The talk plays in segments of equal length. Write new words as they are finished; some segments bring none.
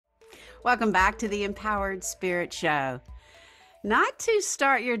Welcome back to the Empowered Spirit Show. Not to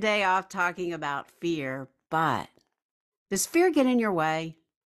start your day off talking about fear, but does fear get in your way?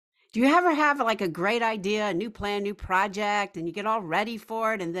 Do you ever have like a great idea, a new plan, new project, and you get all ready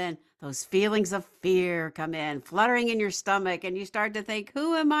for it, and then those feelings of fear come in, fluttering in your stomach, and you start to think,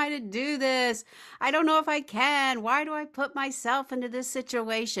 who am I to do this? I don't know if I can. Why do I put myself into this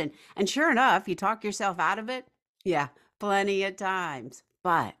situation? And sure enough, you talk yourself out of it. Yeah, plenty of times.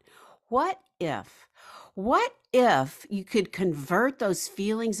 But what if? What if you could convert those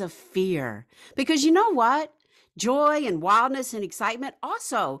feelings of fear? Because you know what? Joy and wildness and excitement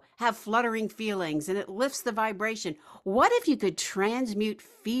also have fluttering feelings and it lifts the vibration. What if you could transmute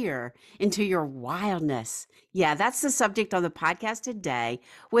fear into your wildness? Yeah, that's the subject on the podcast today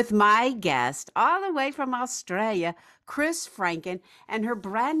with my guest, all the way from Australia, Kris Franken, and her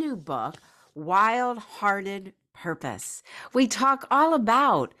brand new book, Wildhearted Purpose. We talk all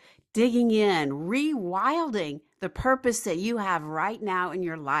about digging in, rewilding the purpose that you have right now in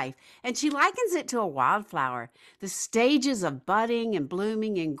your life. And she likens it to a wildflower, the stages of budding and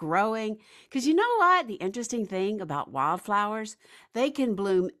blooming and growing. Because you know what? The interesting thing about wildflowers, they can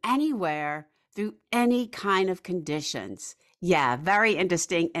bloom anywhere through any kind of conditions. Yeah, very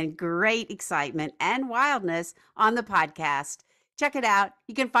interesting and great excitement and wildness on the podcast. Check it out.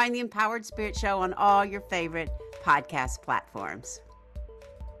 You can find the Empowered Spirit Show on all your favorite podcast platforms.